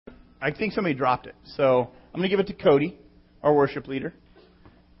I think somebody dropped it. So I'm going to give it to Cody, our worship leader.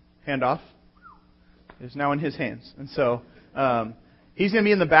 Handoff is now in his hands. And so he's going to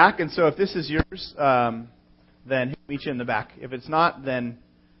be in the back. And so if this is yours, then he'll meet you in the back. If it's not, then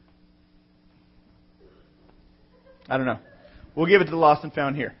I don't know. We'll give it to the lost and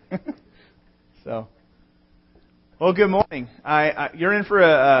found here. So, well, good morning. You're in for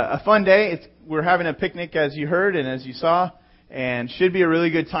a fun day. We're having a picnic, as you heard and as you saw, and should be a really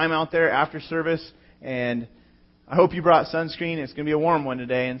good time out there after service. And I hope you brought sunscreen. It's going to be a warm one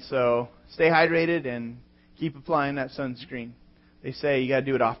today, and so stay hydrated and keep applying that sunscreen. They say you got to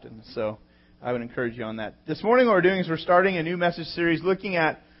do it often, so I would encourage you on that. This morning, what we're doing is we're starting a new message series looking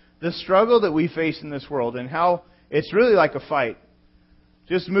at the struggle that we face in this world and how it's really like a fight.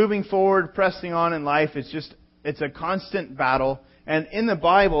 Just moving forward, pressing on in life, it's a constant battle. And in the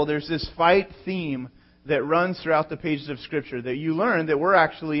Bible, there's this fight theme that runs throughout the pages of Scripture, that you learn that we're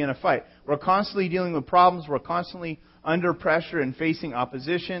actually in a fight. We're constantly dealing with problems. We're constantly under pressure and facing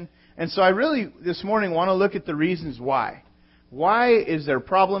opposition. And so I really, this morning, want to look at the reasons why. Why is there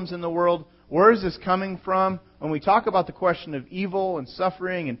problems in the world? Where is this coming from? When we talk about the question of evil and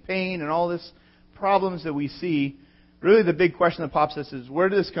suffering and pain and all this problems that we see, really the big question that pops us is, where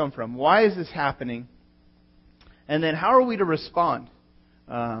did this come from? Why is this happening? And then how are we to respond?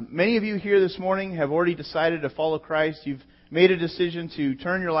 Many of you here this morning have already decided to follow Christ. You've made a decision to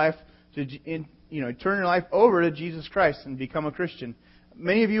turn your life over to Jesus Christ and become a Christian.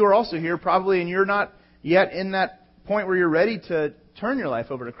 Many of you are also here probably, and you're not yet in that point where you're ready to turn your life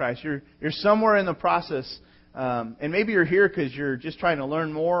over to Christ. You're somewhere in the process, and maybe you're here because you're just trying to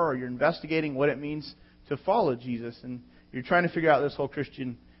learn more, or you're investigating what it means to follow Jesus, and you're trying to figure out this whole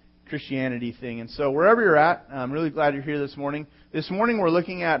Christianity thing. And so wherever you're at, I'm really glad you're here this morning. This morning we're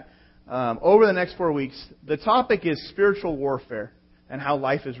looking at, over the next 4 weeks, the topic is spiritual warfare and how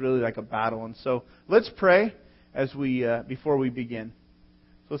life is really like a battle. And so let's pray before we begin.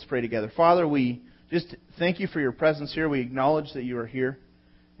 So let's pray together. Father, we just thank you for your presence here. We acknowledge that you are here.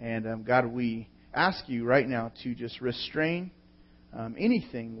 And God, we ask you right now to just restrain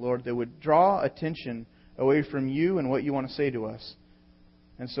anything, Lord, that would draw attention away from you and what you want to say to us.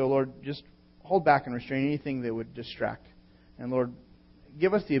 And so, Lord, just hold back and restrain anything that would distract. And Lord,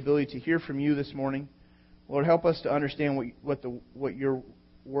 give us the ability to hear from you this morning. Lord, help us to understand what your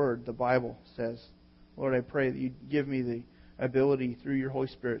word, the Bible, says. Lord, I pray that you give me the ability through your Holy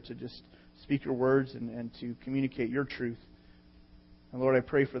Spirit to just speak your words and to communicate your truth. And Lord, I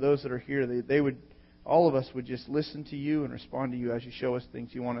pray for those that are here, all of us would just listen to you and respond to you as you show us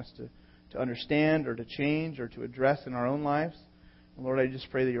things you want us to understand or to change or to address in our own lives. And Lord, I just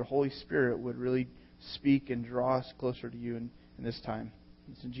pray that your Holy Spirit would really speak and draw us closer to you in this time.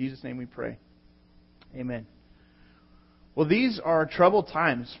 It's in Jesus' name we pray. Amen. Well, these are troubled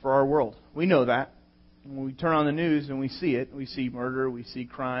times for our world. We know that. When we turn on the news and we see it, we see murder, we see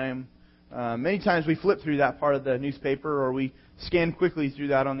crime. Many times we flip through that part of the newspaper, or we scan quickly through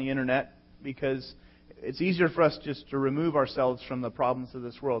that on the internet, because it's easier for us just to remove ourselves from the problems of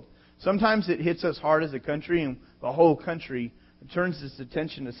this world. Sometimes it hits us hard as a country, and the whole country turns its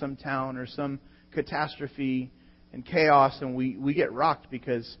attention to some town or some catastrophe and chaos, and we get rocked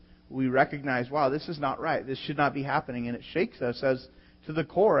because we recognize, wow, this is not right. This should not be happening, and it shakes us as to the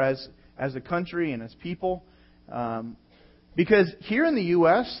core as a country and as people. Because here in the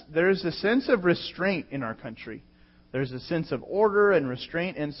U.S., there's a sense of restraint in our country. There's a sense of order and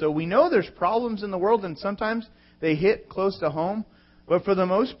restraint, and so we know there's problems in the world, and sometimes they hit close to home. But for the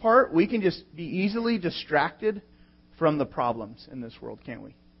most part, we can just be easily distracted from the problems in this world, can't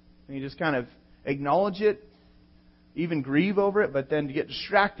we? And you just kind of acknowledge it, even grieve over it, but then to get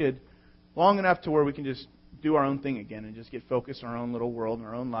distracted long enough to where we can just do our own thing again and just get focused on our own little world and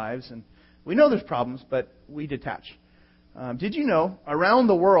our own lives. And we know there's problems, but we detach. Did you know, around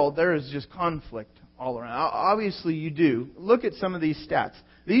the world, there is just conflict all around? Obviously, you do. Look at some of these stats.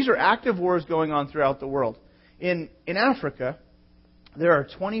 These are active wars going on throughout the world. In Africa, there are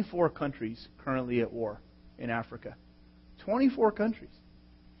 24 countries currently at war in Africa. 24 countries.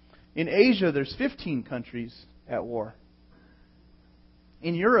 In Asia, there's 15 countries at war.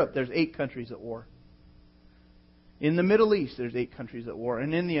 In Europe, there's 8 countries at war. In the Middle East, there's 8 countries at war.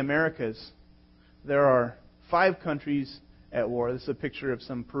 And in the Americas, there are 5 countries at war. This is a picture of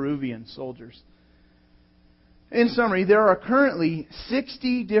some Peruvian soldiers. In summary, there are currently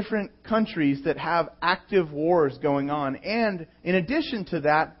 60 different countries that have active wars going on. And in addition to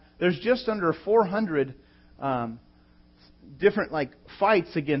that, there's just under 400 different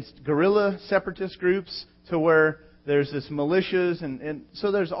fights against guerrilla separatist groups, to where there's this militias. And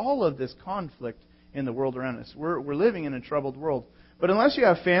so there's all of this conflict in the world around us. We're living in a troubled world. But unless you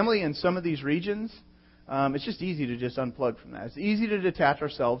have family in some of these regions, it's just easy to just unplug from that. It's easy to detach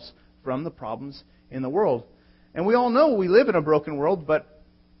ourselves from the problems in the world. And we all know we live in a broken world, but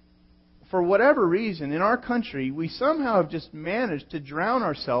for whatever reason, in our country, we somehow have just managed to drown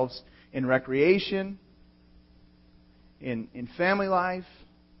ourselves in recreation, in family life,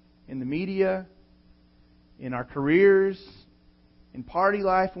 in the media, in our careers, in party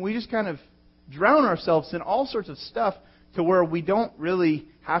life. And we just kind of drown ourselves in all sorts of stuff to where we don't really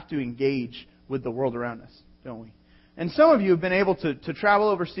have to engage with the world around us, don't we? And some of you have been able to travel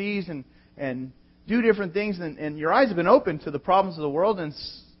overseas and do different things, and your eyes have been open to the problems of the world, and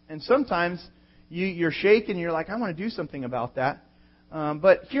sometimes you're shaken, and you're like, I want to do something about that.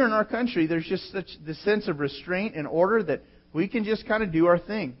 But here in our country, there's just such this sense of restraint and order that we can just kind of do our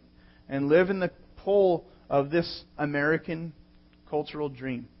thing and live in the pull of this American cultural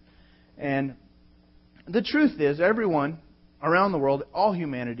dream. And the truth is, everyone around the world, all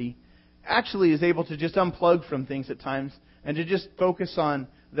humanity, actually is able to just unplug from things at times and to just focus on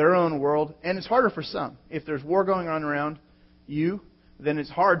their own world. And it's harder for some. If there's war going on around you, then it's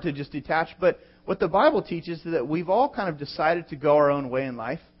hard to just detach. But what the Bible teaches is that we've all kind of decided to go our own way in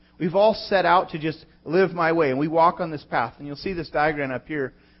life. We've all set out to just live my way, and we walk on this path. And you'll see this diagram up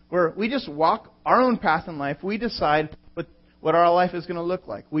here where we just walk our own path in life. We decide what our life is going to look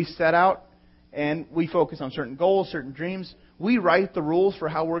like. We set out and we focus on certain goals, certain dreams. We write the rules for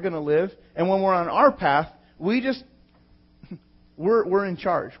how we're going to live. And when we're on our path, we're in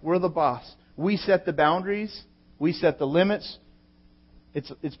charge. We're the boss. We set the boundaries. We set the limits.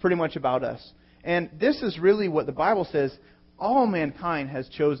 It's pretty much about us. And this is really what the Bible says all mankind has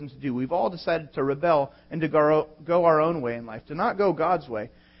chosen to do. We've all decided to rebel and to go our own way in life, to not go God's way.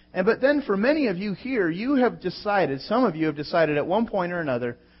 But then for many of you here, you have decided, some of you have decided at one point or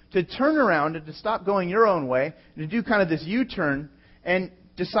another, to turn around and to stop going your own way, to do kind of this U-turn and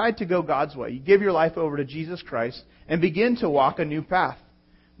decide to go God's way. You give your life over to Jesus Christ and begin to walk a new path.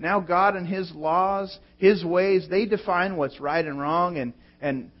 Now God and His laws, His ways, they define what's right and wrong,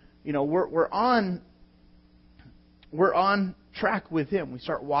 and you know, we're on track with Him. We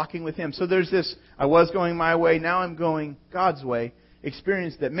start walking with Him. So there's this, I was going my way, now I'm going God's way,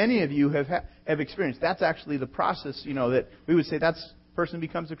 experience that many of you have experienced. That's actually the process, you know, that we would say that's person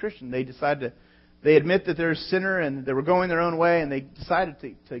becomes a Christian. They admit that they're a sinner and they were going their own way, and they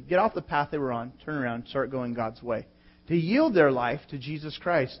decided to get off the path they were on, turn around, start going God's way. To yield their life to Jesus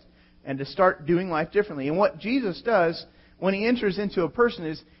Christ and to start doing life differently. And what Jesus does when He enters into a person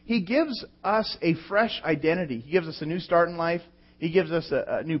is He gives us a fresh identity. He gives us a new start in life. He gives us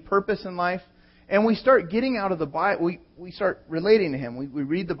a new purpose in life. And we start getting out of the Bible. We start relating to Him. We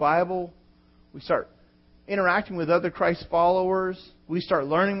read the Bible. We start interacting with other Christ followers. We start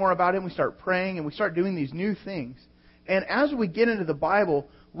learning more about Him. We start praying, and we start doing these new things. And as we get into the Bible,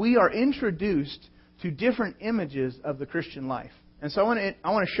 we are introduced to different images of the Christian life. And so I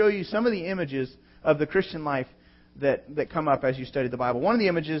want to show you some of the images of the Christian life that come up as you study the Bible. One of the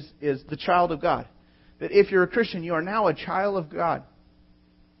images is the child of God. That if you're a Christian, you are now a child of God.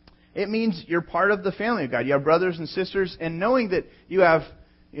 It means you're part of the family of God. You have brothers and sisters, and knowing that you have,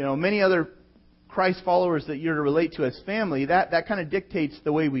 you know, many other Christ followers that you're to relate to as family, that kind of dictates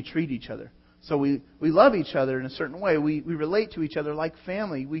the way we treat each other. So we love each other in a certain way. We relate to each other like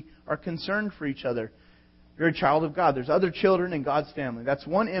family. We are concerned for each other. You're a child of God. There's other children in God's family. That's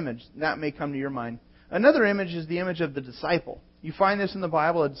one image. That may come to your mind. Another image is the image of the disciple. You find this in the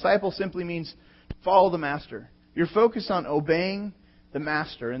Bible. A disciple simply means follow the master. You're focused on obeying the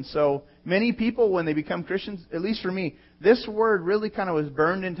master. And so many people, when they become Christians, at least for me, this word really kind of was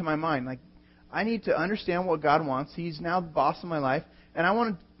burned into my mind. Like, I need to understand what God wants. He's now the boss of my life, and I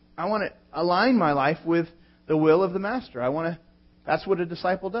want to align my life with the will of the master. That's what a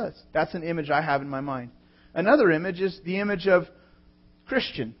disciple does. That's an image I have in my mind. Another image is the image of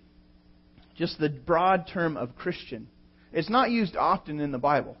Christian. Just the broad term of Christian. It's not used often in the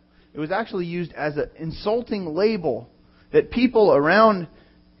Bible. It was actually used as an insulting label that people around,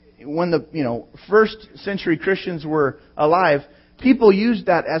 when the first century Christians were alive, people used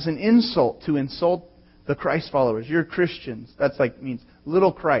that as an insult to insult the Christ followers. You're Christians. That's means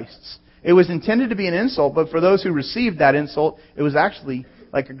little Christs. It was intended to be an insult, but for those who received that insult, it was actually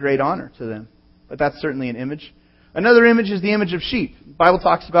like a great honor to them. But that's certainly an image. Another image is the image of sheep. The Bible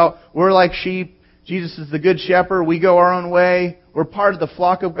talks about we're like sheep. Jesus is the good shepherd. We go our own way. We're part of the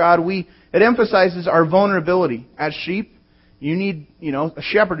flock of God. It emphasizes our vulnerability. As sheep, you need, a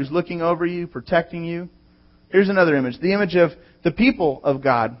shepherd who's looking over you, protecting you. Here's another image. The image of the people of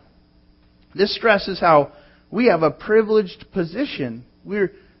God. This stresses how we have a privileged position.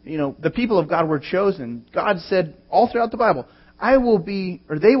 The people of God were chosen. God said all throughout the Bible, I will be,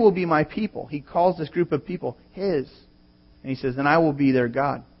 or they will be my people. He calls this group of people His. And He says, and I will be their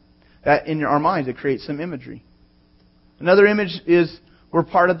God. That in our minds, it creates some imagery. Another image is we're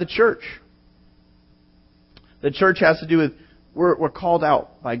part of the church. The church has to do with we're called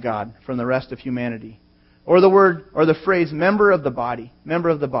out by God from the rest of humanity. Or the word or the phrase member of the body. Member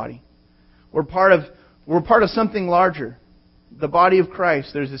of the body. We're part of something larger. The body of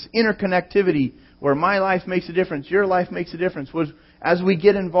Christ. There's this interconnectivity where my life makes a difference, your life makes a difference. As we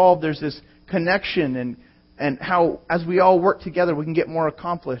get involved, there's this connection and how as we all work together we can get more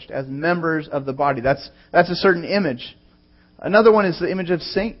accomplished as members of the body. That's a certain image. Another one is the image of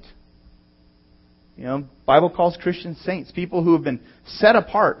saint. You know, Bible calls Christians saints, people who have been set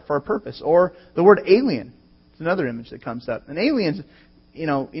apart for a purpose. Or the word alien. It's another image that comes up. And aliens, you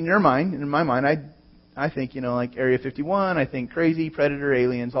know, in your mind, and in my mind, I think, you know, like Area 51, I think crazy, predator,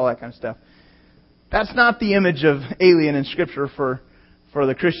 aliens, all that kind of stuff. That's not the image of alien in Scripture for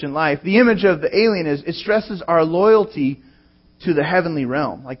the Christian life. The image of the alien is, it stresses our loyalty to the heavenly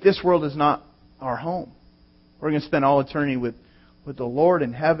realm. Like this world is not our home. We're going to spend all eternity with the Lord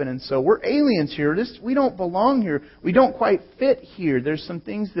in heaven. And so we're aliens here. We don't belong here. We don't quite fit here. There's some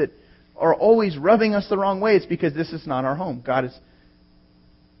things that are always rubbing us the wrong way. It's because this is not our home.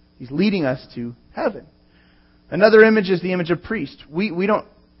 He's leading us to heaven. Another image is the image of priest. We don't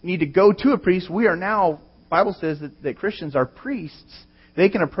need to go to a priest. We are now, the Bible says that Christians are priests. They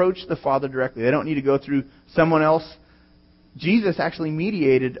can approach the Father directly. They don't need to go through someone else. Jesus actually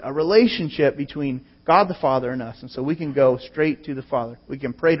mediated a relationship between God the Father and us. And so we can go straight to the Father. We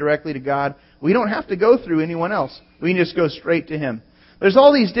can pray directly to God. We don't have to go through anyone else. We can just go straight to Him. There's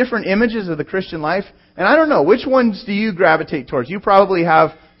all these different images of the Christian life. And I don't know, which ones do you gravitate towards? You probably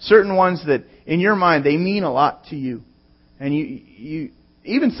have certain ones that in your mind, they mean a lot to you. And you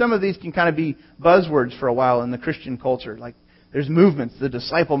even some of these can kind of be buzzwords for a while in the Christian culture. Like there's movements, the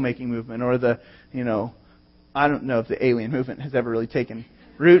disciple-making movement, or the, you know, I don't know if the alien movement has ever really taken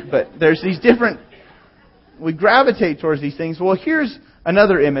root, but there's these different, we gravitate towards these things. Well, here's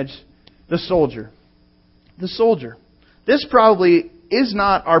another image, the soldier. The soldier. This probably is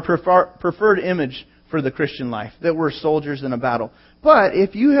not our preferred image for the Christian life, that we're soldiers in a battle. But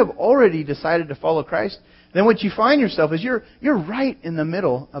if you have already decided to follow Christ, then what you find yourself is you're right in the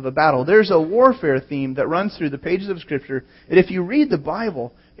middle of a battle. There's a warfare theme that runs through the pages of Scripture that if you read the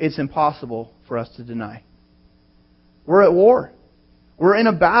Bible, it's impossible for us to deny. We're at war. We're in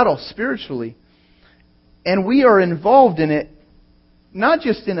a battle spiritually. And we are involved in it, not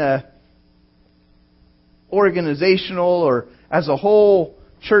just in a organizational or as a whole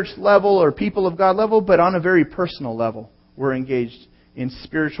church level or people of God level, but on a very personal level. We're engaged in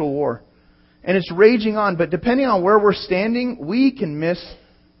spiritual war. And it's raging on, but depending on where we're standing, we can miss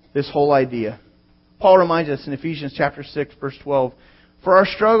this whole idea. Paul reminds us in Ephesians chapter 6, verse 12, for our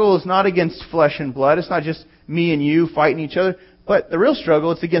struggle is not against flesh and blood. It's not just me and you fighting each other. But the real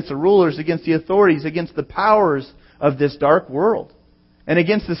struggle, it's against the rulers, against the authorities, against the powers of this dark world, and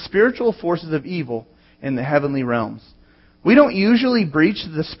against the spiritual forces of evil in the heavenly realms. We don't usually breach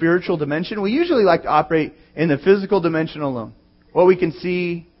the spiritual dimension. We usually like to operate in the physical dimension alone. What we can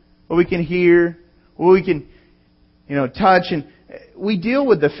see, what we can hear, what we can, touch. And we deal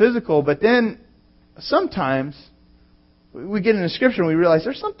with the physical, but then sometimes we get into Scripture and we realize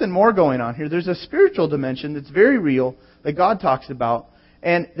there's something more going on here. There's a spiritual dimension that's very real that God talks about.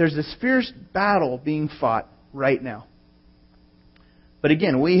 And there's this fierce battle being fought right now. But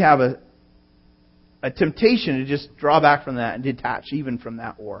again, we have a temptation to just draw back from that and detach even from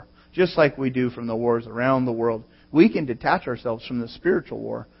that war. Just like we do from the wars around the world. We can detach ourselves from the spiritual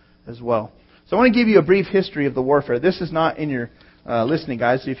war as well. So I want to give you a brief history of the warfare. This is not in your listening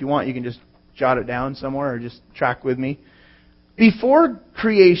guides. So if you want, you can just jot it down somewhere or just track with me. Before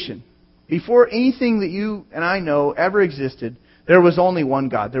creation, before anything that you and I know ever existed, there was only one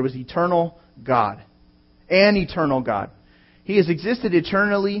God. There was eternal God. An eternal God. He has existed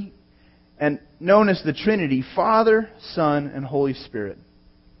eternally and known as the Trinity, Father, Son, and Holy Spirit.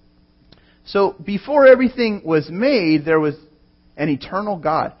 So before everything was made, there was an eternal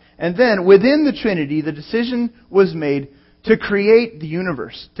God. And then within the Trinity, the decision was made to create the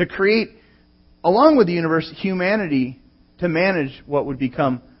universe. To create, along with the universe, humanity to manage what would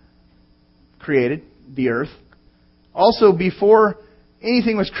become created, the earth. Also, before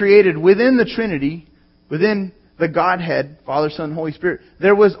anything was created within the Trinity, within the Godhead, Father, Son, and Holy Spirit,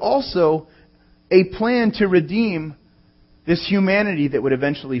 there was also a plan to redeem this humanity that would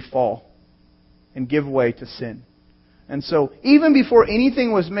eventually fall and give way to sin. And so, even before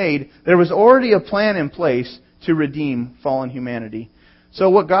anything was made, there was already a plan in place to redeem fallen humanity. So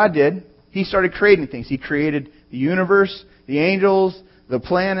what God did, He started creating things. He created the universe, the angels, the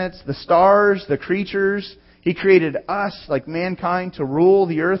planets, the stars, the creatures. He created us, like mankind, to rule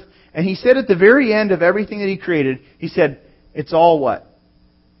the earth. And He said at the very end of everything that He created, He said, it's all what?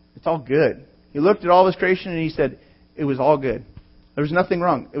 It's all good. He looked at all of His creation and He said, it was all good. There was nothing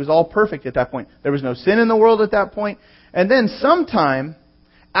wrong. It was all perfect at that point. There was no sin in the world at that point. And then sometime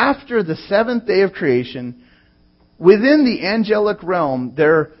after the seventh day of creation, within the angelic realm,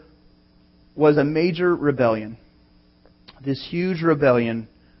 there was a major rebellion. This huge rebellion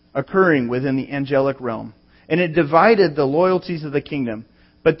occurring within the angelic realm. And it divided the loyalties of the kingdom.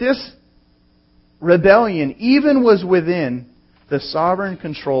 But this rebellion even was within the sovereign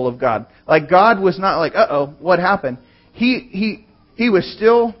control of God. Like God was not like, what happened? He was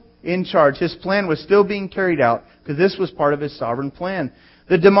still in charge. His plan was still being carried out because this was part of His sovereign plan.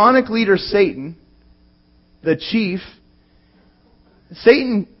 The demonic leader Satan, the chief,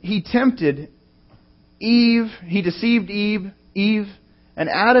 Satan, he tempted Eve, he deceived Eve, and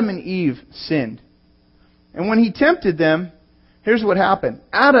Adam and Eve sinned. And when he tempted them, here's what happened.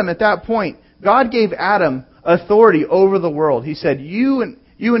 Adam, at that point, God gave Adam authority over the world. He said, you and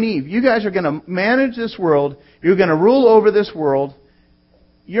Eve, you guys are going to manage this world. You're going to rule over this world.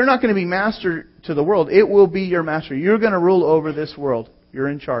 You're not going to be master to the world. It will be your master. You're going to rule over this world. You're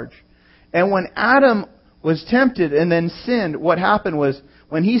in charge. And when Adam was tempted and then sinned, what happened was,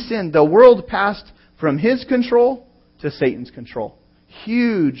 when he sinned, the world passed from his control to Satan's control.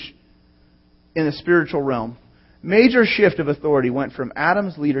 Huge in the spiritual realm. Major shift of authority went from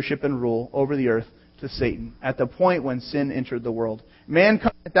Adam's leadership and rule over the earth to Satan at the point when sin entered the world.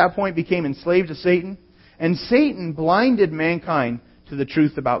 Mankind at that point became enslaved to Satan, and Satan blinded mankind to the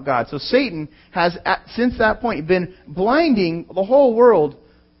truth about God. So Satan has, since that point, been blinding the whole world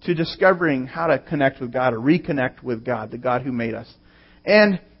to discovering how to connect with God or reconnect with God, the God who made us.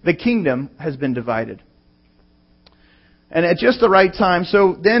 And the kingdom has been divided. And at just the right time,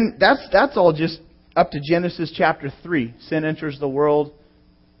 so then that's all just up to Genesis chapter 3. Sin enters the world.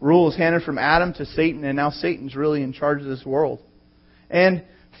 Rule is handed from Adam to Satan, and now Satan's really in charge of this world. And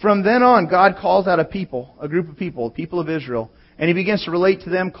from then on, God calls out a people, a group of people, the people of Israel. And He begins to relate to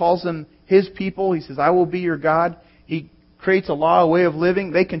them, calls them His people. He says, I will be your God. He creates a law, a way of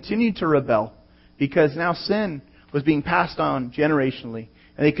living. They continued to rebel because now sin was being passed on generationally.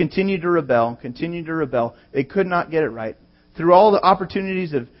 And they continued to rebel, They could not get it right. Through all the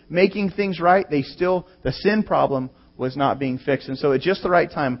opportunities of making things right, the sin problem was not being fixed. And so at just the right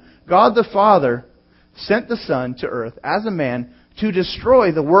time, God the Father sent the Son to earth as a man to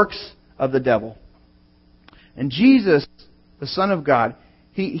destroy the works of the devil. And Jesus, the Son of God,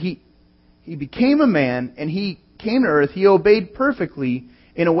 He became a man and He came to earth. He obeyed perfectly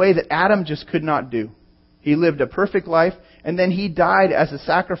in a way that Adam just could not do. He lived a perfect life, and then He died as a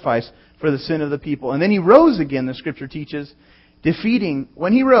sacrifice for the sin of the people. And then He rose again, the Scripture teaches,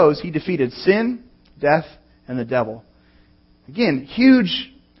 when He rose, He defeated sin, death, and the devil. Again,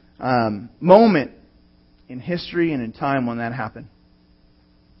 huge moment in history and in time when that happened.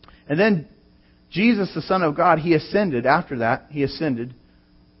 And then Jesus, the Son of God, He ascended after that. He ascended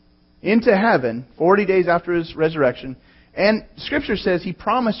into heaven 40 days after His resurrection. And Scripture says He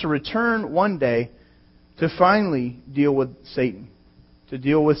promised to return one day to finally deal with Satan. To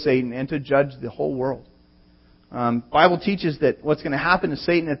deal with Satan and to judge the whole world. Bible teaches that what's going to happen to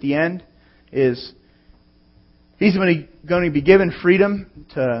Satan at the end is he's going to be given freedom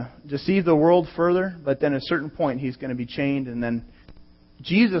to deceive the world further, but then at a certain point he's going to be chained, and then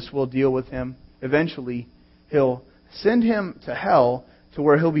Jesus will deal with him. Eventually, He'll send him to hell to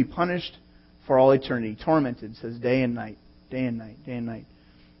where he'll be punished for all eternity, tormented, says day and night, day and night, day and night.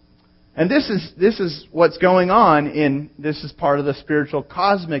 And this is what's going on this is part of the spiritual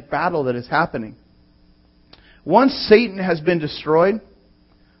cosmic battle that is happening. Once Satan has been destroyed,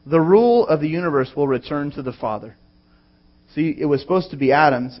 the rule of the universe will return to the Father. See, it was supposed to be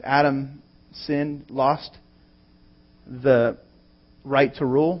Adam's. Adam sinned, lost the right to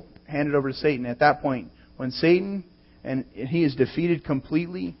rule, handed over to Satan. At that point, when Satan, and he is defeated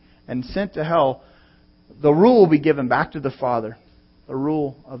completely and sent to hell, the rule will be given back to the Father. The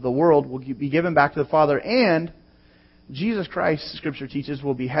rule of the world will be given back to the Father, and Jesus Christ, Scripture teaches,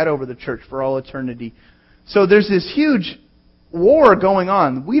 will be head over the church for all eternity. So there's this huge war going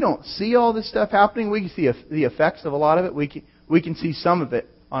on. We don't see all this stuff happening. We can see the effects of a lot of it. We can see some of it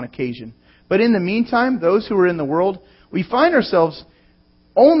on occasion. But in the meantime, those who are in the world, we find ourselves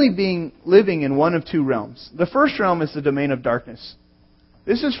only living in one of two realms. The first realm is the domain of darkness.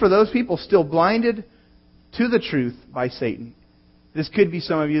 This is for those people still blinded to the truth by Satan. This could be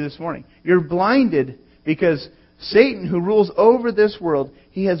some of you this morning. You're blinded because Satan, who rules over this world,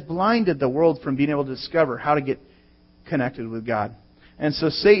 he has blinded the world from being able to discover how to get connected with God. And so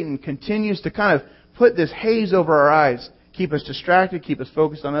Satan continues to kind of put this haze over our eyes, keep us distracted, keep us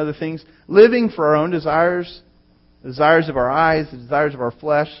focused on other things, living for our own desires, the desires of our eyes, the desires of our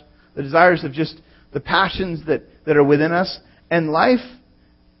flesh, the desires of just the passions that are within us. And life,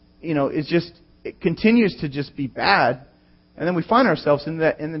 is just, it continues to just be bad. And then we find ourselves in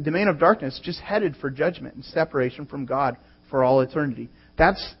the domain of darkness, just headed for judgment and separation from God for all eternity.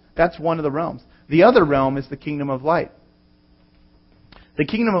 That's one of the realms. The other realm is the kingdom of light. The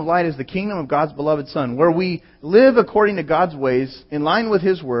kingdom of light is the kingdom of God's beloved Son, where we live according to God's ways, in line with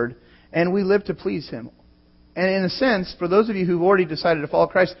His Word, and we live to please Him. And in a sense, for those of you who've already decided to follow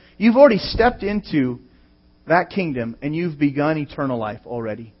Christ, you've already stepped into that kingdom, and you've begun eternal life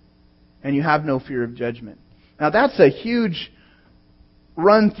already. And you have no fear of judgment. Now that's a huge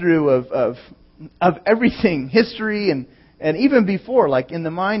run-through of everything, history, and even before, like in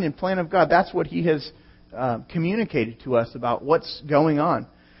the mind and plan of God. That's what He has communicated to us about what's going on.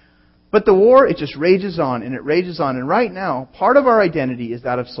 But the war, it just rages on and it rages on. And right now, part of our identity is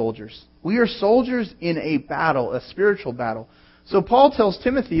that of soldiers. We are soldiers in a battle, a spiritual battle. So Paul tells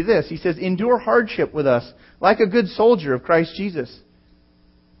Timothy this. He says, endure hardship with us like a good soldier of Christ Jesus.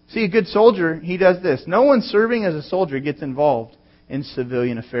 See, a good soldier, he does this. No one serving as a soldier gets involved in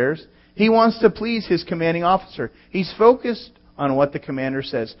civilian affairs. He wants to please his commanding officer. He's focused on what the commander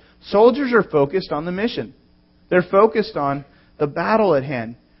says. Soldiers are focused on the mission. They're focused on the battle at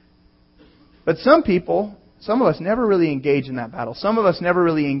hand. But some of us never really engage in that battle. Some of us never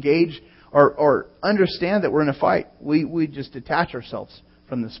really engage or understand that we're in a fight. We just detach ourselves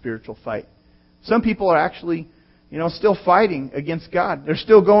from the spiritual fight. Some people are actually, still fighting against God. They're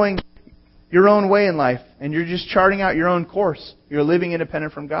still going your own way in life, and you're just charting out your own course. You're living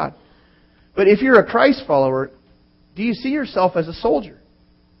independent from God. But if you're a Christ follower, do you see yourself as a soldier?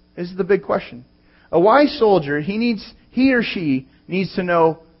 This is the big question. A wise soldier, he or she needs to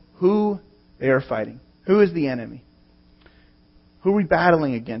know who they are fighting. Who is the enemy? Who are we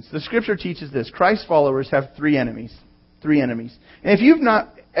battling against? The Scripture teaches this. Christ followers have three enemies. Three enemies. And if you've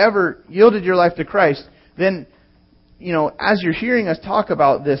not ever yielded your life to Christ, then, as you're hearing us talk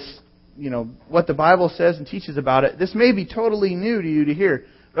about this, what the Bible says and teaches about it, this may be totally new to you to hear.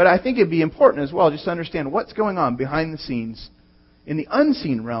 But I think it'd be important as well just to understand what's going on behind the scenes in the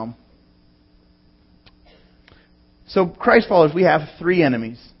unseen realm. So Christ followers, we have three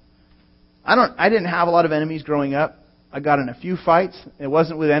enemies. I didn't have a lot of enemies growing up. I got in a few fights. It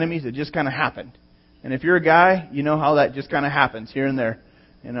wasn't with enemies. It just kind of happened. And if you're a guy, you know how that just kind of happens here and there,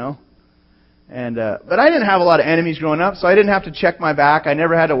 And but I didn't have a lot of enemies growing up, so I didn't have to check my back. I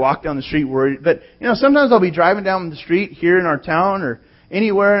never had to walk down the street worried. But sometimes I'll be driving down the street here in our town or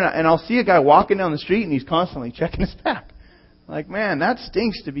anywhere, and I'll see a guy walking down the street, and he's constantly checking his back. Like, man, that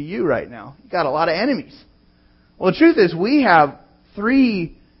stinks to be you right now. You got a lot of enemies. Well, the truth is, we have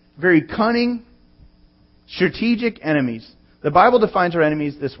three very cunning, strategic enemies. The Bible defines our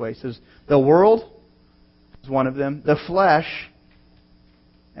enemies this way. It says, the world is one of them, the flesh,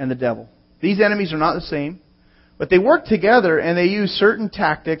 and the devil. These enemies are not the same, but they work together and they use certain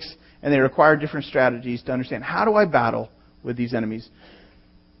tactics and they require different strategies to understand how do I battle with these enemies.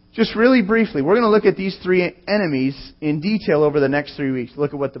 Just really briefly, we're going to look at these three enemies in detail over the next 3 weeks.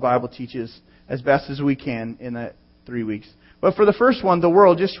 Look at what the Bible teaches as best as we can in that 3 weeks. But for the first one, the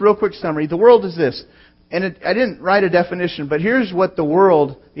world, just a real quick summary. The world is this. And I didn't write a definition, but here's what the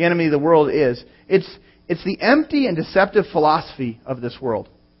world, the enemy of the world is. It's the empty and deceptive philosophy of this world.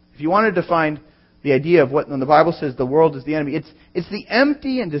 If you wanted to find the idea of what when the Bible says the world is the enemy, it's the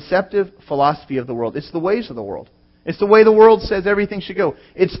empty and deceptive philosophy of the world. It's the ways of the world. It's the way the world says everything should go.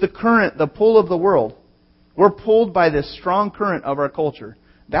 It's the current, the pull of the world. We're pulled by this strong current of our culture.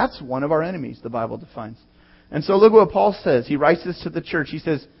 That's one of our enemies, the Bible defines. And so look what Paul says. He writes this to the church. He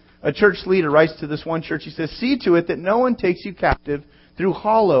says, a church leader writes to this one church, he says, see to it that no one takes you captive through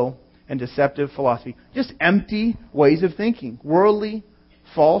hollow and deceptive philosophy. Just empty ways of thinking. Worldly,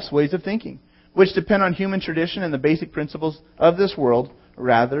 false ways of thinking, which depend on human tradition and the basic principles of this world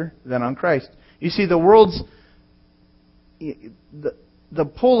rather than on Christ. You see, the world's the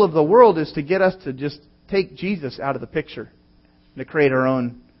pull of the world is to get us to just take Jesus out of the picture, to create our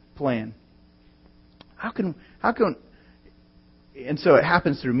own plan. How can and so it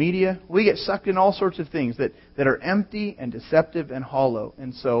happens through media. We get sucked in all sorts of things that are empty and deceptive and hollow.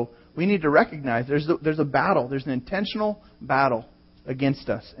 And so we need to recognize there's a battle. There's an intentional battle against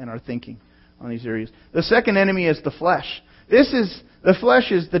us and our thinking on these areas. The second enemy is the flesh. The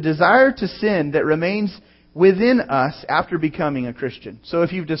flesh is the desire to sin that remains within us after becoming a Christian. So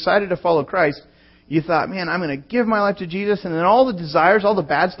if you've decided to follow Christ, You thought, man, I'm going to give my life to Jesus, and then all the desires, all the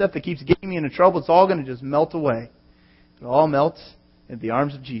bad stuff that keeps getting me into trouble, it's all going to just melt away. It all melts in the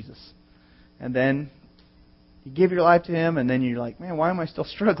arms of Jesus. And then you give your life to Him, and then you're like, man, why am I still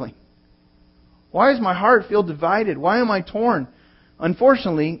struggling? Why does my heart feel divided? Why am I torn?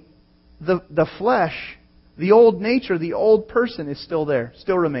 Unfortunately, the flesh, the old nature, the old person is still there,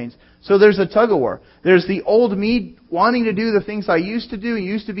 still remains. So there's a tug-of-war. There's the old me wanting to do the things I used to do,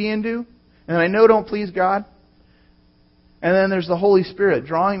 used to be into, and I know don't please God. And then there's the Holy Spirit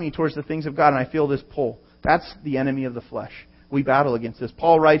drawing me towards the things of God, and I feel this pull. That's the enemy of the flesh. We battle against this.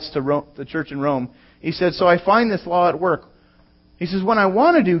 Paul writes to the church in Rome. He said, so I find this law at work. He says, when I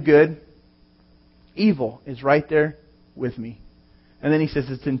want to do good, evil is right there with me. And then he says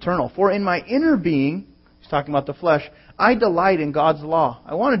it's internal. For in my inner being, he's talking about the flesh, I delight in God's law.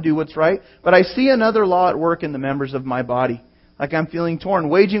 I want to do what's right, but I see another law at work in the members of my body. Like I'm feeling torn,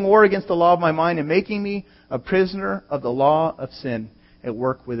 waging war against the law of my mind and making me a prisoner of the law of sin at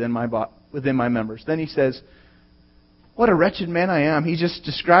work within my members. Then he says, what a wretched man I am. He's just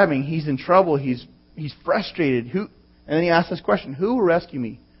describing he's in trouble, he's frustrated. And then he asks this question, who will rescue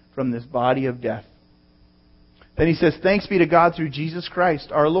me from this body of death? Then he says, thanks be to God through Jesus Christ,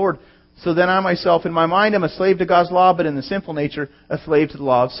 our Lord. So then I myself, in my mind, am a slave to God's law, but in the sinful nature, a slave to the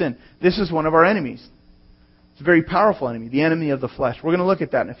law of sin. This is one of our enemies. It's a very powerful enemy, the enemy of the flesh. We're going to look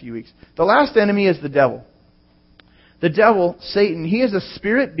at that in a few weeks. The last enemy is the devil. The devil, Satan, he is a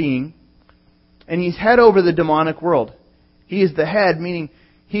spirit being, and he's head over the demonic world. He is the head, meaning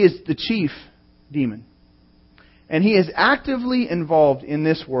he is the chief demon. And he is actively involved in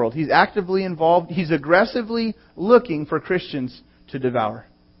this world. He's actively involved. He's aggressively looking for Christians to devour,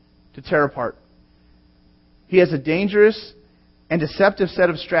 to tear apart. He has a dangerous and deceptive set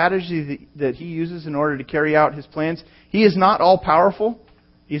of strategies that he uses in order to carry out his plans. He is not all-powerful.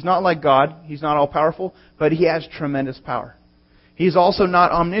 He's not like God. He's not all-powerful, but he has tremendous power. He's also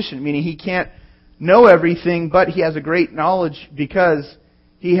not omniscient, meaning he can't know everything, but he has a great knowledge because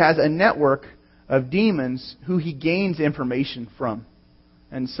he has a network of demons who he gains information from.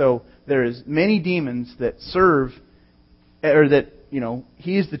 And so there is many demons that serve, or that,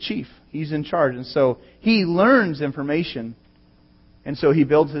 he is the chief. He's in charge. And so he learns information. And so he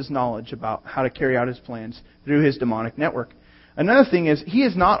builds his knowledge about how to carry out his plans through his demonic network. Another thing is, he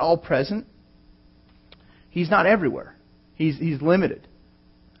is not all present. He's not everywhere. He's limited.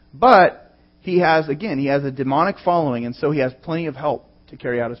 But he has a demonic following, and so he has plenty of help to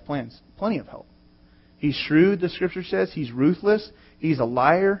carry out his plans. Plenty of help. He's shrewd, the Scripture says. He's ruthless. He's a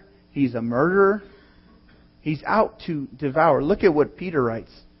liar. He's a murderer. He's out to devour. Look at what Peter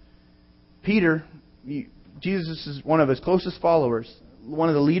writes. Peter, Jesus is one of his closest followers, one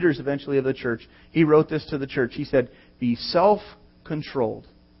of the leaders eventually of the church. He wrote this to the church. He said, be self-controlled.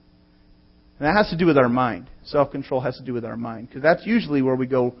 And that has to do with our mind. Self-control has to do with our mind, because that's usually where we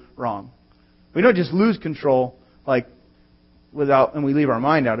go wrong. We don't just lose control and we leave our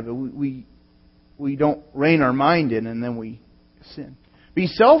mind out of it. We don't rein our mind in, and then we sin. Be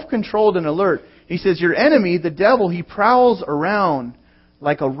self-controlled and alert. He says, your enemy, the devil, he prowls around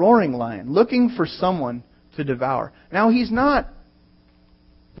like a roaring lion, looking for someone to devour. Now, he's not,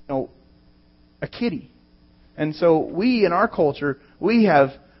 a kitty. And so we, in our culture, we have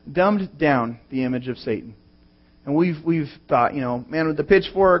dumbed down the image of Satan. And we've thought, man with the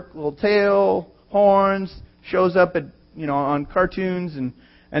pitchfork, little tail, horns, shows up at, on cartoons.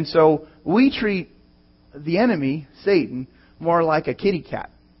 And so we treat the enemy, Satan, more like a kitty cat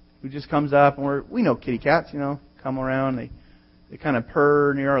who just comes up, and we know kitty cats, come around, they kind of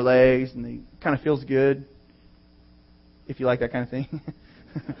purr near our legs, and they kind of feels good, if you like that kind of thing.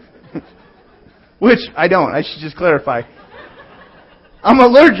 Which I don't. I should just clarify. I'm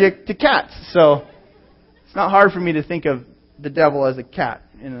allergic to cats, so it's not hard for me to think of the devil as a cat,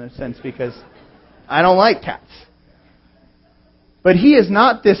 in a sense, because I don't like cats. But he is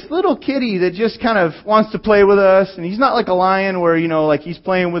not this little kitty that just kind of wants to play with us. And he's not like a lion where, he's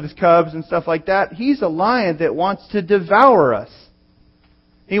playing with his cubs and stuff like that. He's a lion that wants to devour us.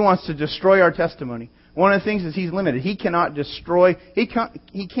 He wants to destroy our testimony. One of the things is he's limited. He cannot destroy. He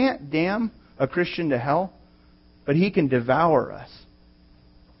can't damn a Christian to hell, but he can devour us.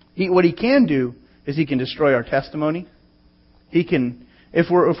 What he can do is he can destroy our testimony. He can, if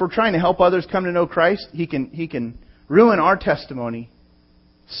we're trying to help others come to know Christ, he can ruin our testimony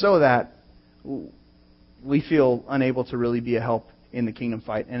so that we feel unable to really be a help in the kingdom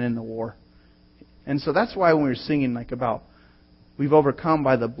fight and in the war. And so that's why when we were singing about we've overcome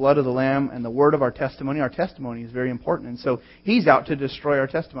by the blood of the Lamb and the word of our testimony is very important. And so he's out to destroy our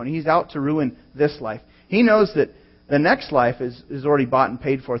testimony. He's out to ruin this life. He knows that The next life is already bought and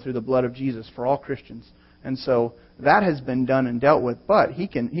paid for through the blood of Jesus for all Christians. And so that has been done and dealt with. But He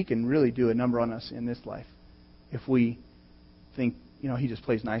can really do a number on us in this life if we think, He just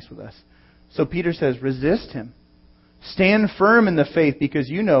plays nice with us. So Peter says, resist him. Stand firm in the faith, because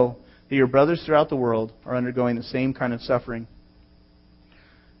you know that your brothers throughout the world are undergoing the same kind of suffering.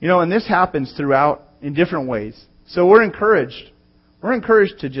 And this happens throughout in different ways. So we're encouraged. We're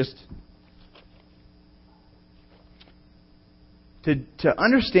encouraged to just to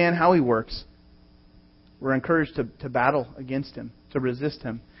understand how He works. We're encouraged to battle against Him, to resist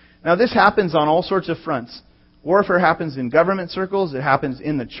Him. Now this happens on all sorts of fronts. Warfare happens in government circles. It happens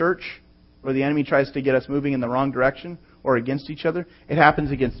in the church, where the enemy tries to get us moving in the wrong direction or against each other. It happens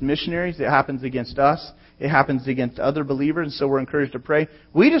against missionaries. It happens against us. It happens against other believers. And so we're encouraged to pray.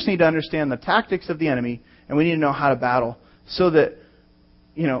 We just need to understand the tactics of the enemy, and we need to know how to battle so that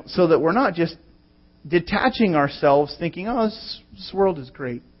we're not just detaching ourselves thinking, this world is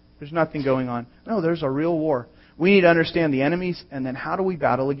great. There's nothing going on. No, there's a real war. We need to understand the enemies, and then how do we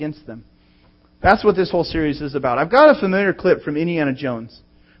battle against them? That's what this whole series is about. I've got a familiar clip from Indiana Jones,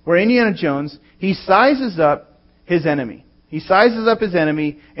 where Indiana Jones, he sizes up his enemy. He sizes up his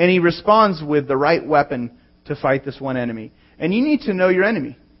enemy, and he responds with the right weapon to fight this one enemy. And you need to know your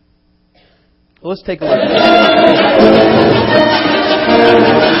enemy. Well, let's take a look at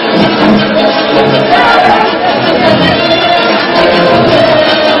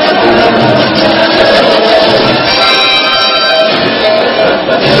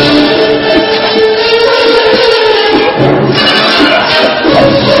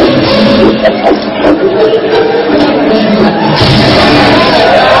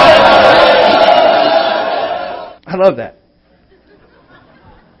I love that.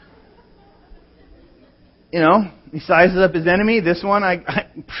 He sizes up his enemy. This one,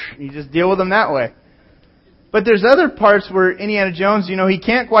 you just deal with him that way. But there's other parts where Indiana Jones, he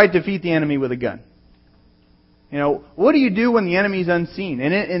can't quite defeat the enemy with a gun. What do you do when the enemy is unseen?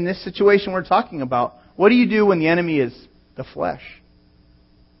 And in this situation we're talking about, what do you do when the enemy is the flesh?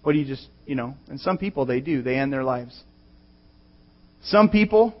 What do you just, and some people they end their lives. Some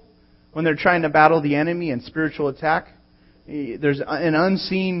people, when they're trying to battle the enemy and spiritual attack, there's an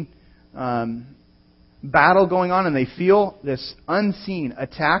unseen battle going on, and they feel this unseen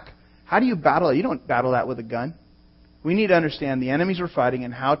attack. How do you battle it? You don't battle that with a gun. We need to understand the enemies we're fighting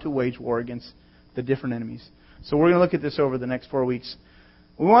and how to wage war against the different enemies. So we're going to look at this over the next 4 weeks.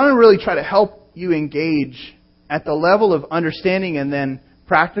 We want to really try to help you engage at the level of understanding and then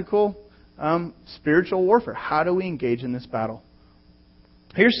practical spiritual warfare. How do we engage in this battle?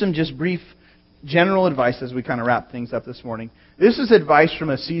 Here's some just brief general advice as we kind of wrap things up this morning. This is advice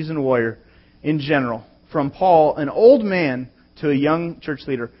from a seasoned warrior in general. From Paul, an old man, to a young church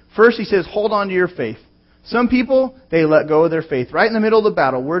leader. First, he says, hold on to your faith. Some people, they let go of their faith. Right in the middle of the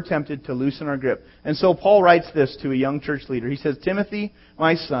battle, we're tempted to loosen our grip. And so Paul writes this to a young church leader. He says, Timothy,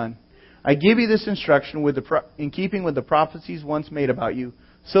 my son, I give you this instruction in keeping with the prophecies once made about you,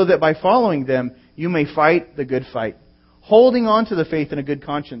 so that by following them, you may fight the good fight, holding on to the faith in a good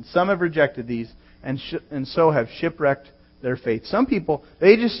conscience. Some have rejected these and so have shipwrecked their faith. Some people,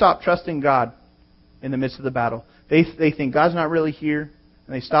 they just stop trusting God in the midst of the battle. They think God's not really here,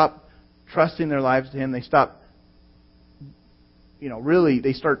 and they stop trusting their lives to Him. They stop,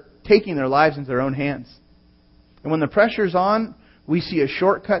 they start taking their lives into their own hands. And when the pressure's on, we see a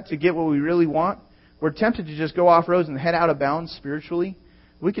shortcut to get what we really want. We're tempted to just go off roads and head out of bounds spiritually.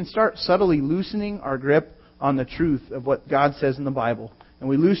 We can start subtly loosening our grip on the truth of what God says in the Bible. And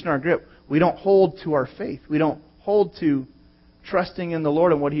we loosen our grip. We don't hold to our faith. We don't hold to trusting in the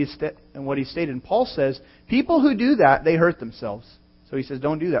Lord and what He stated. And Paul says, people who do that, they hurt themselves. So he says,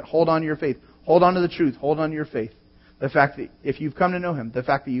 don't do that. Hold on to your faith. Hold on to the truth. Hold on to your faith. The fact that if you've come to know Him, the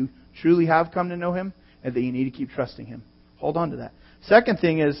fact that you truly have come to know Him, and that you need to keep trusting Him. Hold on to that. Second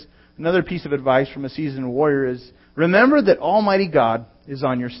thing is, another piece of advice from a seasoned warrior is, remember that Almighty God is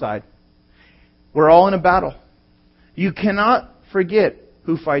on your side. We're all in a battle. You cannot forget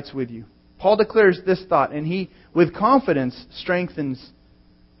who fights with you. Paul declares this thought, and he, with confidence, strengthened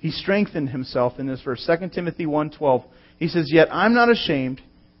himself in this verse. 2 Timothy 1:12. He says, yet I'm not ashamed,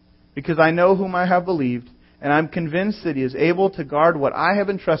 because I know whom I have believed, and I'm convinced that He is able to guard what I have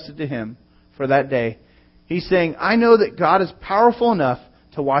entrusted to Him for that day. He's saying, I know that God is powerful enough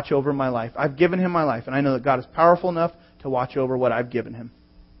to watch over my life. I've given Him my life, and I know that God is powerful enough to watch over what I've given Him.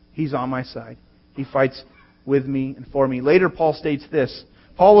 He's on my side. He fights with me and for me. Later, Paul states this.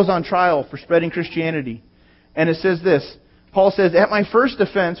 Paul was on trial for spreading Christianity. And it says this. Paul says, at my first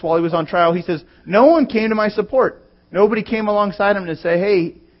defense, while he was on trial, he says, no one came to my support. Nobody came alongside him to say,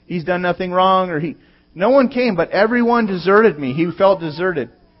 hey, he's done nothing wrong, or No one came, but everyone deserted me. He felt deserted.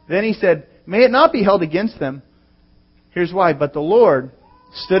 Then he said, may it not be held against them. Here's why. But the Lord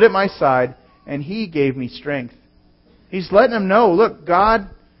stood at my side, and He gave me strength. He's letting them know, look, God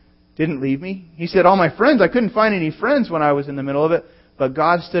didn't leave me. He said, all my friends, I couldn't find any friends when I was in the middle of it, but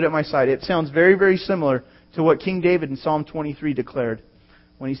God stood at my side. It sounds very, very similar to what King David in Psalm 23 declared,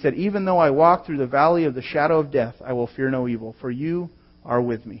 when he said, even though I walk through the valley of the shadow of death, I will fear no evil, for You are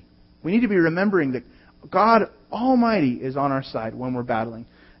with me. We need to be remembering that God Almighty is on our side when we're battling.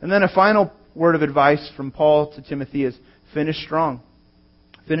 And then a final word of advice from Paul to Timothy is finish strong.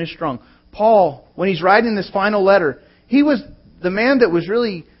 Finish strong. Paul, when he's writing this final letter, he was the man that was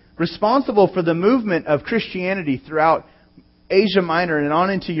really responsible for the movement of Christianity throughout Asia Minor and on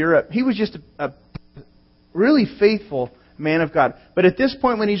into Europe. He was just a really faithful man of God. But at this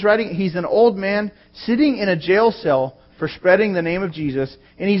point when he's writing, he's an old man sitting in a jail cell for spreading the name of Jesus,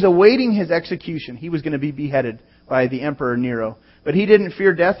 and he's awaiting his execution. He was going to be beheaded by the Emperor Nero. But he didn't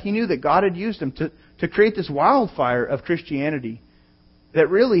fear death. He knew that God had used him to create this wildfire of Christianity that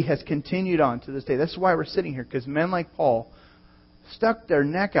really has continued on to this day. That's why we're sitting here, because men like Paul stuck their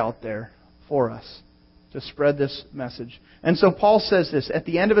neck out there for us to spread this message. And so Paul says this, at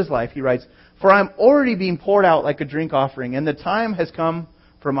the end of his life, he writes, for I'm already being poured out like a drink offering, and the time has come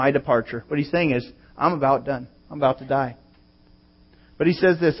for my departure. What he's saying is, I'm about done. I'm about to die. But he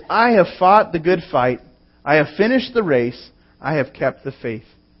says this, I have fought the good fight. I have finished the race. I have kept the faith.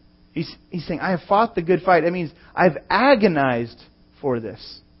 He's saying, I have fought the good fight. That means I've agonized for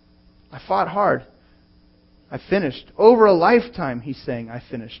this. I fought hard. I finished. Over a lifetime, he's saying, I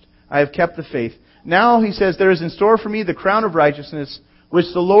finished. I have kept the faith. Now, he says, there is in store for me the crown of righteousness, which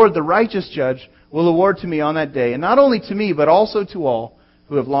the Lord, the righteous judge, will award to me on that day. And not only to me, but also to all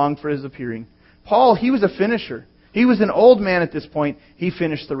who have longed for His appearing. Paul, he was a finisher. He was an old man at this point. He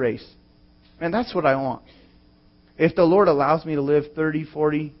finished the race. And that's what I want. If the Lord allows me to live 30,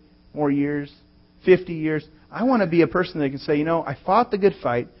 40 more years, 50 years, I want to be a person that can say, I fought the good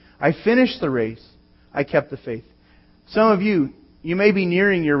fight. I finished the race. I kept the faith. Some of you may be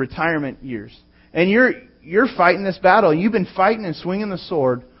nearing your retirement years. And you're fighting this battle. You've been fighting and swinging the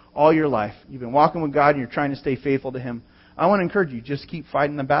sword all your life. You've been walking with God and you're trying to stay faithful to Him. I want to encourage you, just keep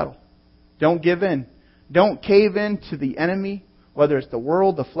fighting the battle. Don't give in. Don't cave in to the enemy, whether it's the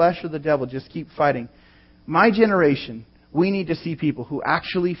world, the flesh, or the devil. Just keep fighting. My generation, we need to see people who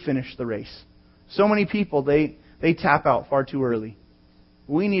actually finish the race. So many people, they tap out far too early.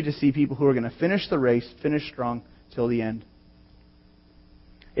 We need to see people who are going to finish the race, finish strong till the end.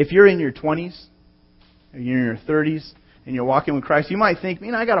 If you're in your 20s, or you're in your 30s, and you're walking with Christ, you might think,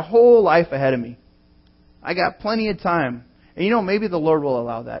 I got a whole life ahead of me. I got plenty of time. And maybe the Lord will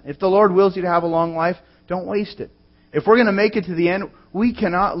allow that. If the Lord wills you to have a long life, don't waste it. If we're going to make it to the end, we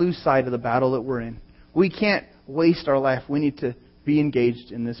cannot lose sight of the battle that we're in. We can't waste our life. We need to be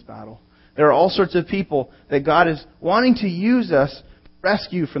engaged in this battle. There are all sorts of people that God is wanting to use us to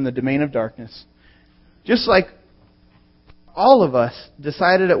rescue from the domain of darkness. Just like all of us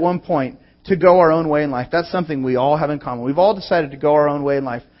decided at one point to go our own way in life. That's something we all have in common. We've all decided to go our own way in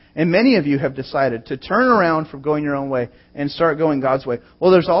life. And many of you have decided to turn around from going your own way and start going God's way. Well,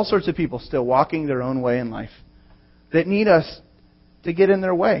 there's all sorts of people still walking their own way in life that need us to get in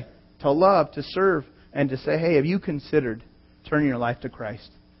their way, to love, to serve, and to say, hey, have you considered turning your life to Christ?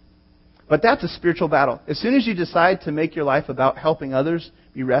 But that's a spiritual battle. As soon as you decide to make your life about helping others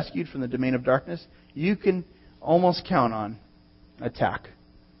be rescued from the domain of darkness, you can almost count on attack.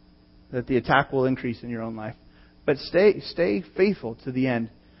 That the attack will increase in your own life. But stay faithful to the end.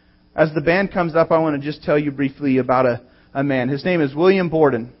 As the band comes up, I want to just tell you briefly about a man. His name is William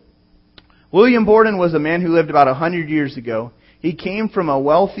Borden. William Borden was a man who lived about 100 years ago. He came from a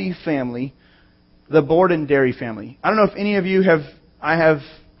wealthy family, the Borden dairy family. I don't know if any of you have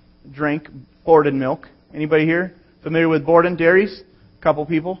drank Borden milk. Anybody here familiar with Borden dairies? A couple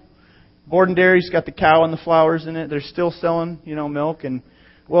people. Borden dairies got the cow and the flowers in it. They're still selling, milk. And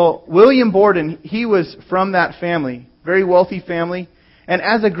well, William Borden, he was from that family, very wealthy family. And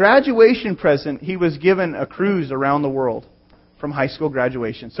as a graduation present, he was given a cruise around the world from high school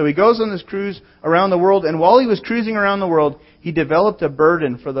graduation. So he goes on this cruise around the world, and while he was cruising around the world, he developed a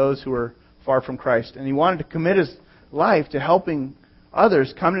burden for those who were far from Christ. And he wanted to commit his life to helping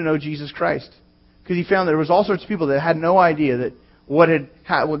others come to know Jesus Christ. Because he found there was all sorts of people that had no idea that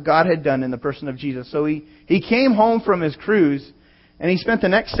what God had done in the person of Jesus. So he came home from his cruise, and he spent the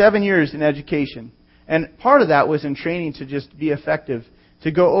next 7 years in education. And part of that was in training to just be effective,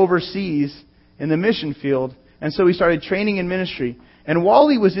 to go overseas in the mission field. And so he started training in ministry. And while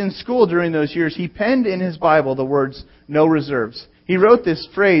he was in school during those years, he penned in his Bible the words, "no reserves." He wrote this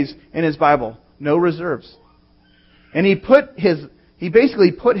phrase in his Bible, no reserves. And he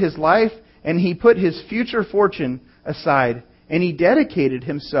basically put his life and he put his future fortune aside. And he dedicated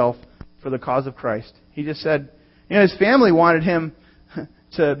himself for the cause of Christ. He just said, his family wanted him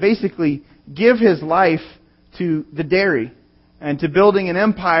to basically give his life to the dairy and to building an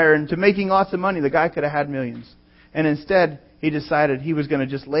empire and to making lots of money. The guy could have had millions. And instead, he decided he was going to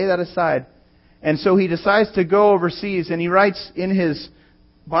just lay that aside. And so he decides to go overseas, and he writes in his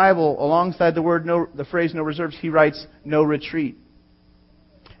Bible, alongside the phrase no reserves, he writes no retreat.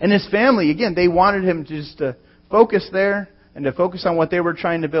 And his family, again, they wanted him just to focus there and to focus on what they were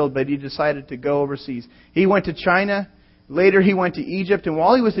trying to build, but he decided to go overseas. He went to China. Later he went to Egypt, and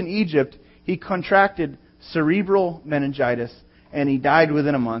while he was in Egypt, he contracted cerebral meningitis, and he died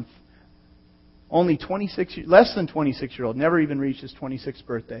within a month. Only less than 26-year-old, never even reached his 26th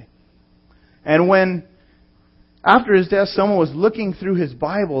birthday. And when, after his death, someone was looking through his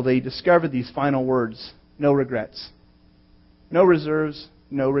Bible, they discovered these final words: no regrets. No reserves,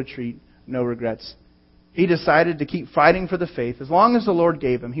 no retreat, no regrets. He decided to keep fighting for the faith. As long as the Lord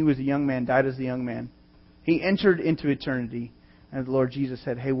gave him, he was a young man, died as a young man. He entered into eternity. And the Lord Jesus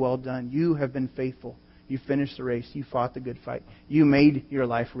said, hey, well done. You have been faithful. You finished the race. You fought the good fight. You made your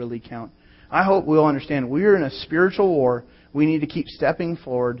life really count. I hope we'll understand we're in a spiritual war. We need to keep stepping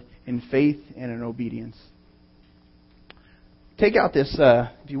forward in faith and in obedience. Take out this,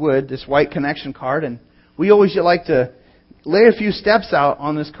 if you would, this white connection card. And we always like to lay a few steps out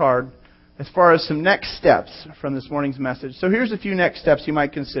on this card as far as some next steps from this morning's message. So here's a few next steps you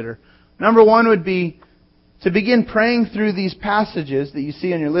might consider. Number one would be to begin praying through these passages that you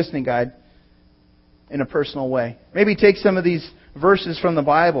see in your listening guide in a personal way. Maybe take some of these verses from the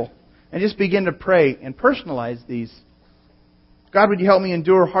Bible and just begin to pray and personalize these. God, would you help me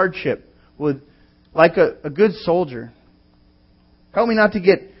endure hardship like a good soldier? Help me not to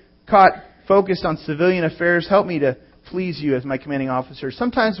get caught focused on civilian affairs. Help me to please you as my commanding officer.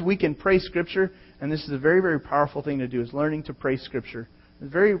 Sometimes we can pray Scripture, and this is a very, very powerful thing to do, is learning to pray Scripture. It's a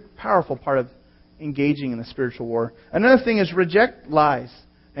very powerful part of engaging in the spiritual war. Another thing is reject lies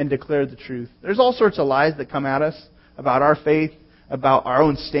and declare the truth. There's all sorts of lies that come at us about our faith, about our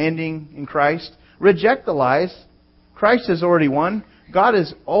own standing in Christ. Reject the lies. Christ has already won. God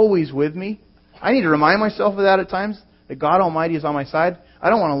is always with me. I need to remind myself of that at times, that God Almighty is on my side.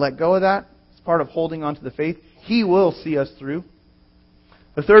 I don't want to let go of that. It's part of holding on to the faith. He will see us through.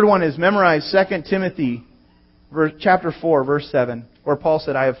 The third one is memorize 2 Timothy chapter 4, verse 7, where Paul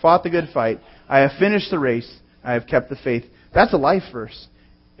said, I have fought the good fight. I have finished the race. I have kept the faith. That's a life verse.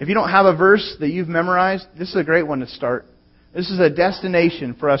 If you don't have a verse that you've memorized, this is a great one to start. This is a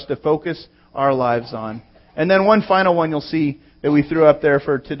destination for us to focus our lives on. And then one final one you'll see that we threw up there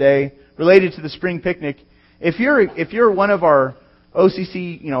for today, related to the spring picnic. If you're one of our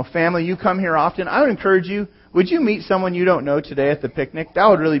OCC family, you come here often, I would encourage you, would you meet someone you don't know today at the picnic? That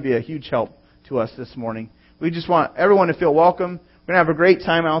would really be a huge help to us this morning. We just want everyone to feel welcome. We're going to have a great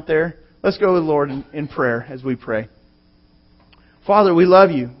time out there. Let's go with the Lord in prayer as we pray. Father, we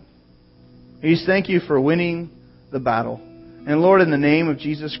love you. We just thank you for winning the battle. And Lord, in the name of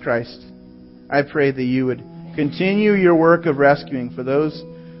Jesus Christ, I pray that you would continue your work of rescuing for those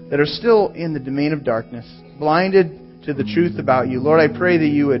that are still in the domain of darkness, blinded to the truth about you. Lord, I pray that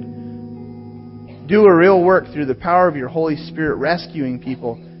you would do a real work through the power of your Holy Spirit, rescuing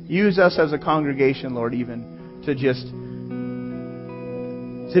people. Use us as a congregation, Lord, even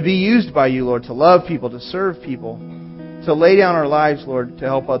to be used by you, Lord, to love people, to serve people, to lay down our lives, Lord, to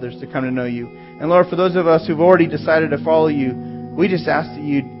help others to come to know you. And Lord, for those of us who've already decided to follow you, we just ask that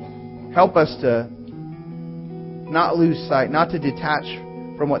you'd help us to not lose sight, not to detach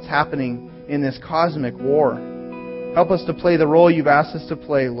from what's happening in this cosmic war. Help us to play the role you've asked us to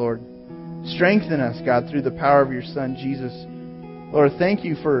play, Lord. Strengthen us, God, through the power of your Son, Jesus. Lord, thank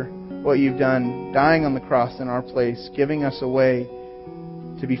you for what you've done, dying on the cross in our place, giving us a way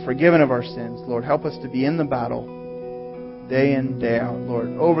to be forgiven of our sins. Lord, help us to be in the battle day in, day out, Lord,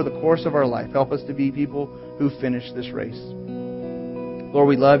 over the course of our life. Help us to be people who finish this race. Lord,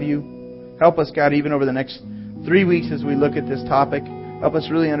 we love you. Help us, God, even over the next 3 weeks as we look at this topic. Help us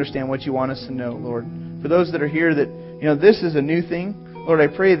really understand what you want us to know, Lord. For those that are here that, this is a new thing, Lord, I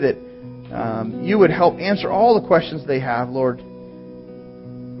pray that you would help answer all the questions they have, Lord,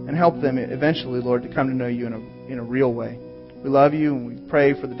 and help them eventually, Lord, to come to know you in a real way. We love you, and we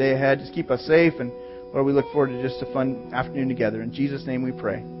pray for the day ahead. Just keep us safe, and Lord, we look forward to just a fun afternoon together. In Jesus' name we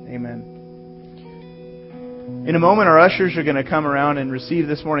pray. Amen. In a moment, our ushers are going to come around and receive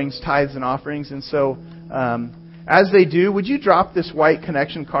this morning's tithes and offerings, and so as they do, would you drop this white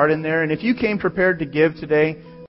connection card in there? And if you came prepared to give today,